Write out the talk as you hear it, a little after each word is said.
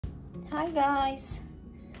Hi guys!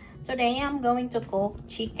 Today I'm going to cook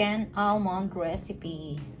chicken almond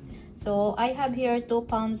recipe. So I have here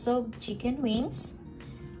 2 pounds of chicken wings.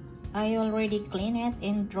 I already clean it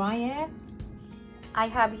and dry it.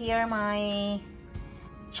 I have here my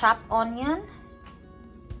chopped onion.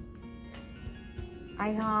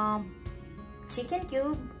 I have chicken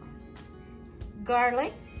cube,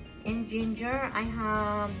 garlic and ginger. I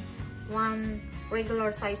have 1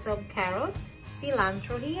 regular size of carrots,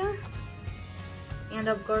 cilantro here,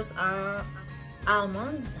 and of course our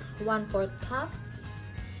almond, 1/4 cup,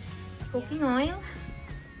 cooking oil,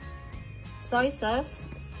 soy sauce,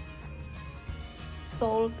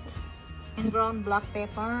 salt and ground black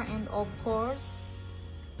pepper, and of course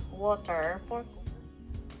water for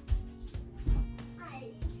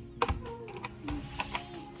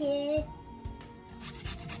Okay.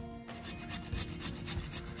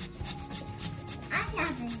 I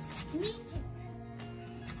haven't.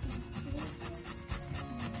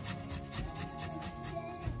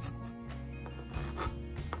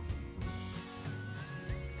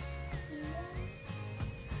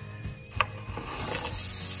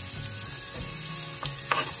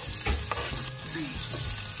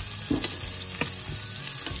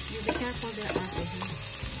 You be careful there, Ate.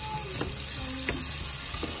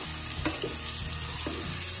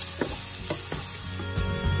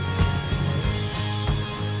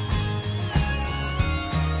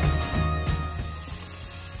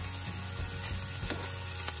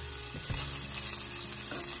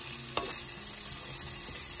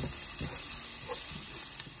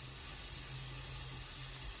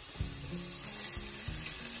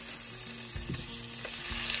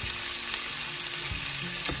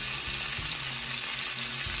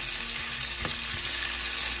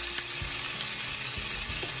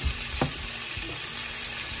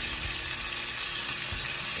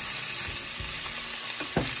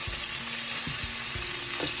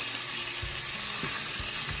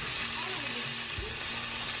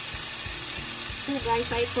 So guys,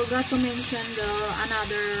 I forgot to mention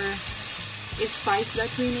another spice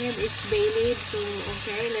that we need is bay leaf. So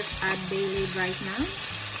okay, let's add bay leaf right now.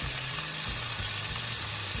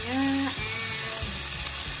 Yeah, and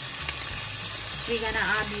we're gonna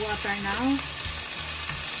add water now.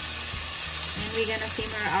 And we're gonna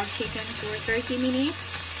simmer our chicken for 30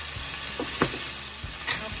 minutes.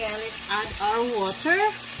 Okay, let's add our water.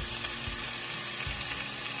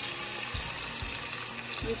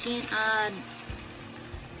 We can add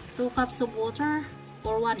 2 cups of water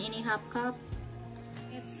or 1.5 cup.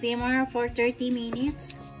 Let's simmer for 30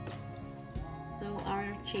 minutes. So our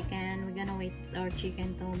chicken, we're gonna wait our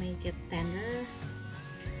chicken to make it tender.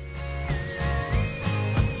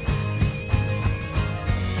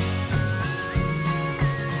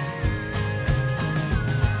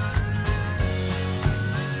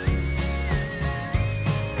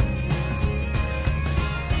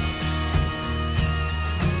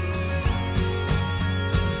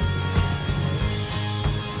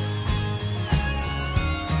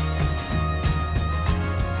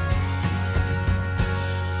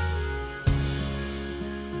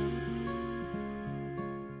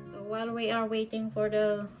 While we are waiting for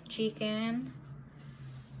the chicken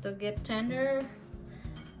to get tender,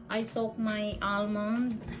 I soaked my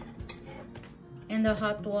almond in the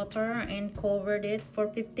hot water and covered it for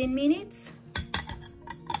 15 minutes.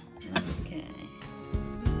 Okay.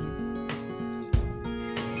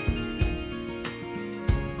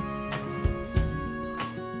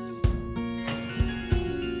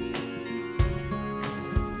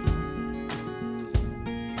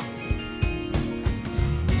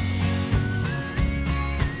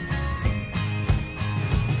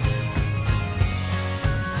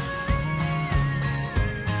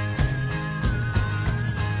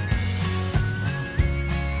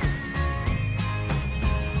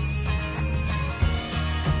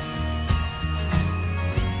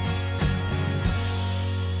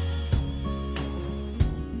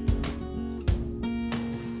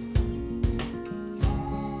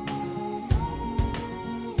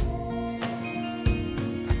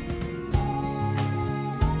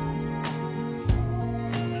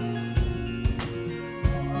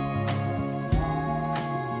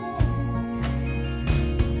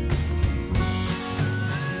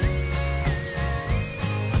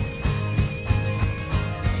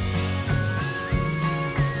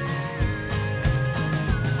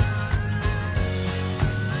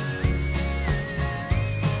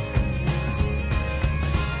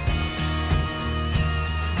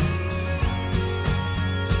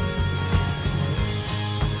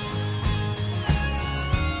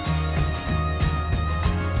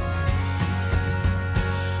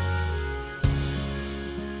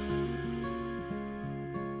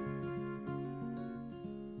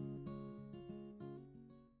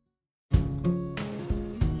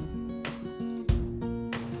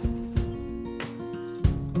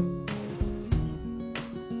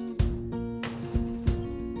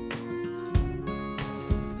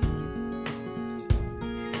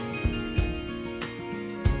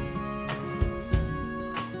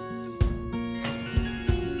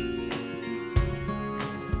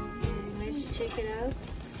 it.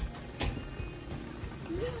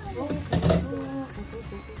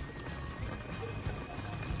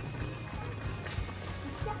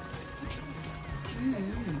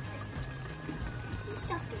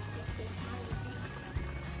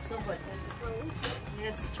 So what?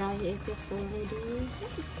 Let's try if it's already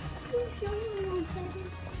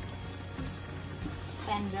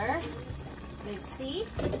tender. Let's see.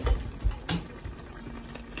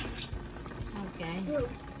 Okay.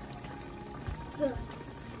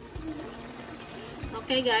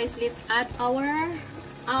 Okay guys, let's add our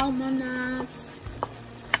almond nuts.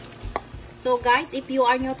 So guys, if you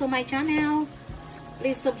are new to my channel,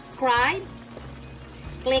 please subscribe.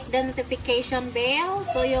 Click the notification bell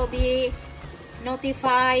so you'll be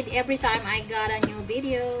notified every time I got a new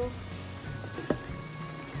video.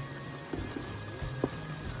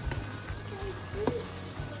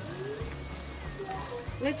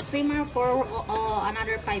 Let's simmer for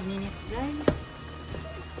another 5 minutes, guys.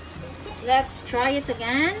 Let's try it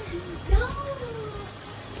again.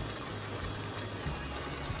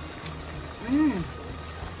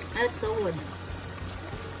 That's so good.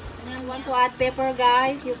 And you want to add pepper,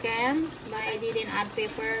 guys, you can. But I didn't add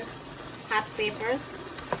peppers, hot peppers,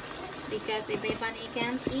 because if Ebony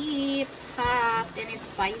can't eat hot and it's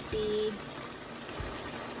spicy.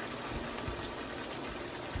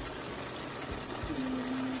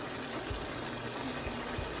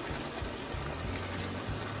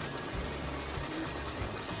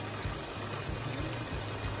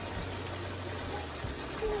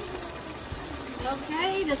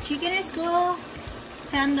 Okay, the chicken is cool,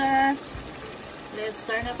 tender. Let's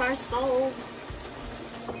turn up our stove.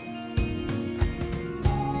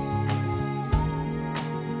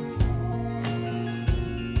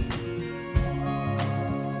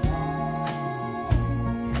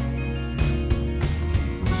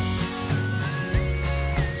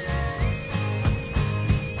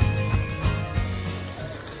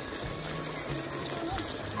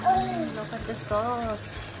 Look at the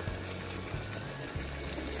sauce.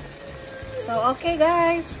 So okay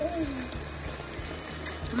guys,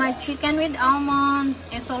 my chicken with almond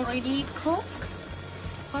is already cooked.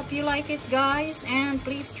 Hope you like it guys, and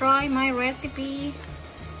please try my recipe.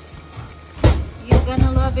 You're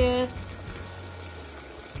gonna love it.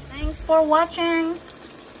 Thanks for watching.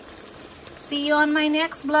 See you on my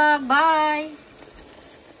next vlog. Bye.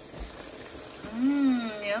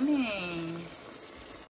 Yummy.